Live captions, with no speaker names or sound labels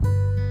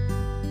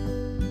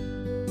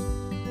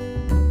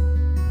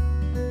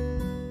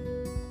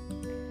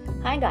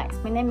Hi guys,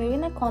 my name is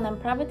Irina Kon. I'm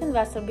private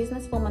investor,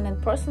 businesswoman,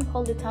 and person who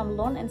all the time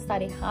learn and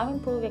study how to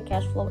improve your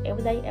cash flow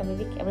every day, every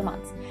week, every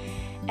month.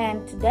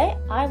 And today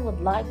I would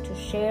like to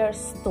share a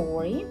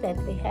story that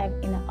we have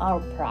in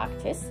our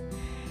practice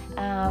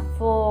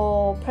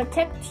for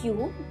protect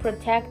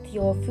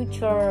your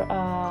future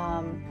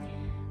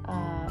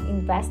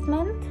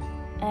investment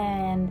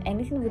and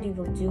anything that you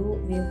will do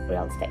with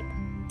real estate.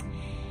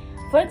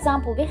 For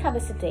example, we have a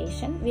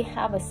situation, we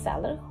have a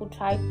seller who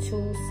tried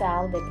to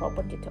sell the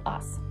property to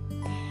us.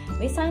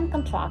 We sign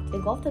contract, we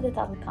go to the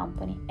title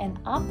company, and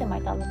after my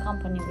title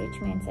company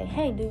reach me and say,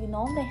 hey, do you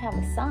know they have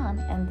a son,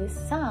 and this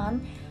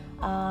son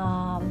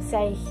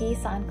say he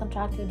signed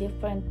contract with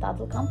different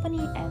title company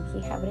and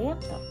he have a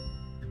realtor.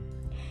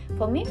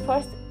 For me,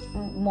 first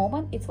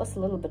moment, it was a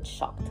little bit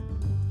shocked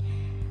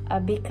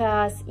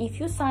because if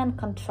you sign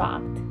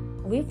contract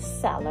with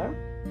seller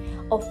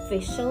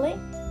officially,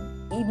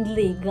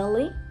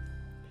 illegally,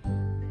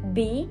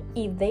 B,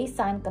 if they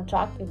sign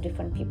contract with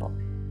different people.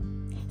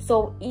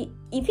 So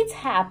if it's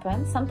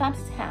happened, sometimes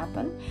it's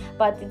happened,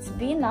 but it's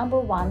B, number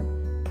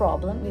one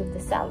problem with the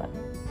seller.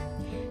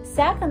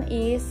 Second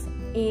is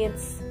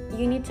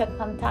you need to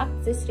contact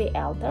this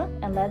realtor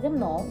and let them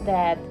know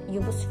that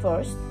you was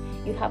first,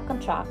 you have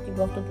contract, you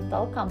go to the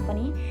title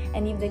company,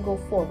 and if they go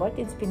forward,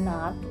 it's been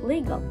not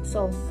legal.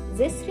 So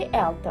this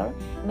realtor,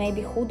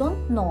 maybe who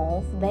don't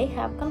know if they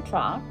have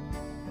contract,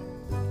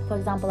 for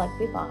example, like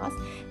with us,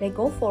 they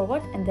go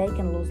forward and they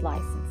can lose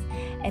license.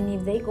 And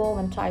if they go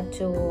and try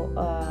to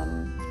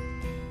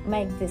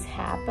make this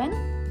happen,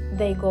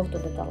 they go to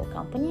the title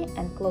company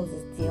and close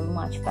this deal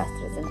much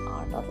faster than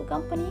our title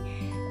company.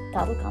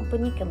 Title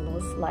company can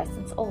lose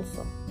license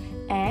also.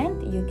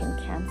 And you can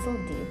cancel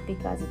deed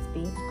because it's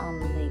been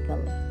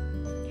illegally.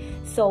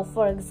 So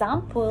for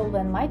example,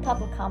 when my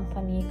title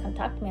company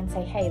contact me and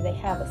say, hey, they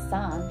have a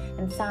son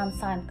and son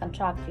signed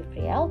contract with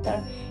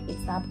realtor,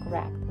 it's not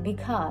correct,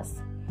 because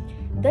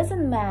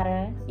doesn't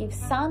matter if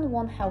son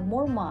won't have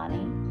more money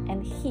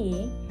and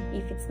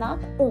if it's not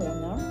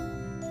owner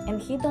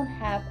and he don't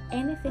have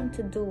anything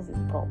to do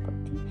with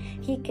property,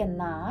 he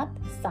cannot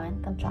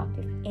sign contract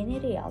with any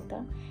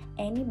realtor,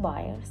 any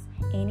buyers,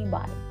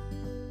 anybody.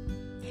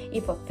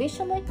 If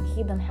officially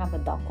he don't have a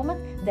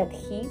document that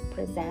he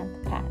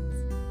present parents.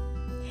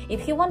 If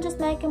he want just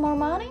making more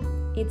money,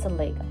 it's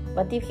illegal.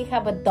 But if he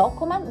have a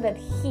document that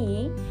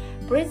he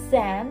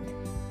present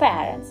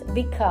parents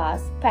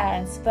because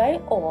parents very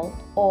old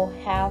or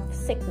have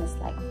sickness,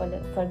 like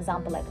for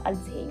example like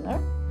Alzheimer,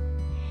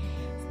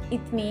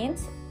 it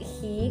means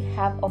he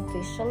have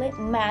officially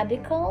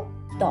medical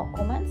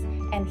documents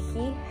and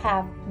he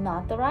have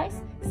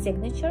notarized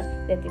signature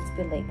that it's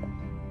legal.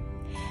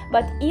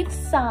 But if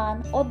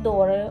son or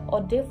daughter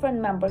or different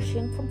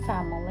membership from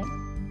family,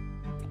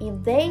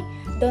 if they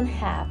don't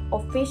have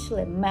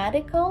officially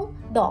medical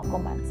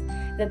documents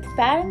that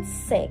parents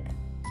sick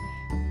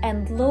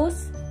and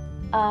lose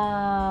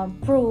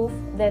proof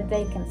that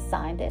they can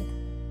sign it,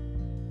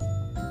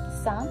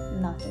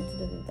 son, nothing to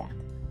do with that.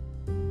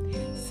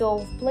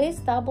 So please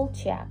double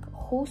check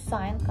who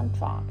signed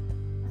contract.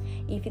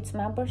 If it's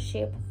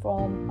membership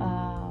from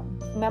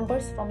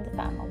members from the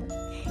family,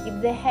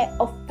 if they have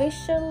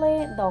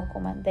officially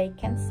document, they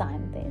can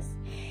sign this,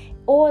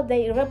 or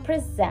they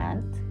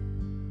represent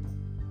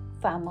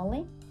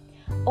family,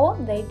 or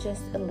they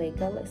just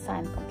illegally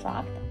sign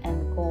contract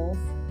and go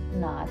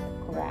not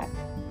correct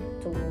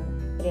to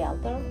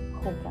realtor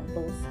who can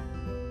lose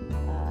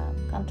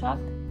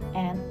contract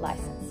and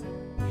license.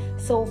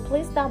 So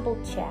please double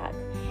check.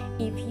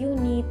 If you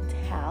need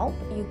help,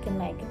 you can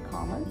make a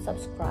comment,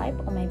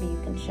 subscribe, or maybe you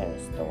can share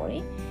a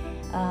story.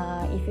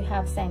 If you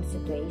have same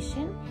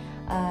situation,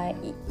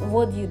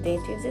 what you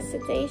did with this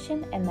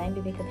situation, and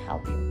maybe we could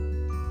help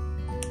you.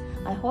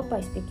 I hope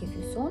I speak with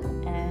you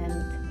soon,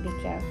 and be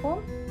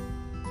careful.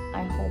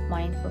 I hope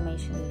my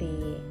information will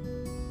be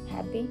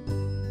happy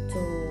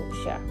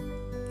to share.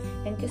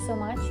 Thank you so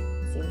much.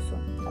 See you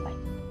soon.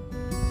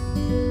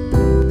 Bye-bye.